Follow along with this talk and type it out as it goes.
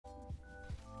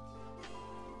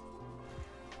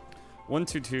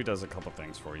122 does a couple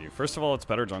things for you. First of all, it's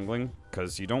better jungling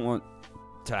because you don't want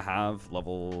to have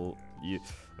level...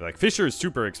 like, Fissure is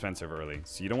super expensive early,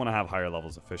 so you don't want to have higher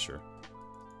levels of Fissure.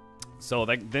 So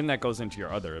then that goes into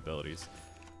your other abilities.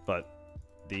 But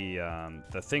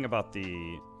the thing about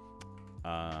the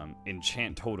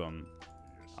Enchant Totem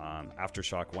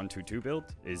Aftershock 122 build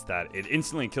is that it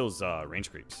instantly kills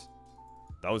range creeps.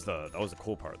 That was the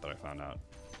cool part that I found out.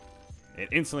 It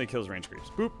instantly kills range creeps.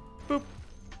 Boop, boop.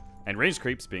 And range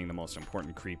creeps being the most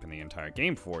important creep in the entire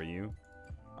game for you,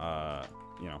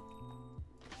 you know,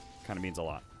 kind of means a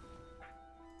lot.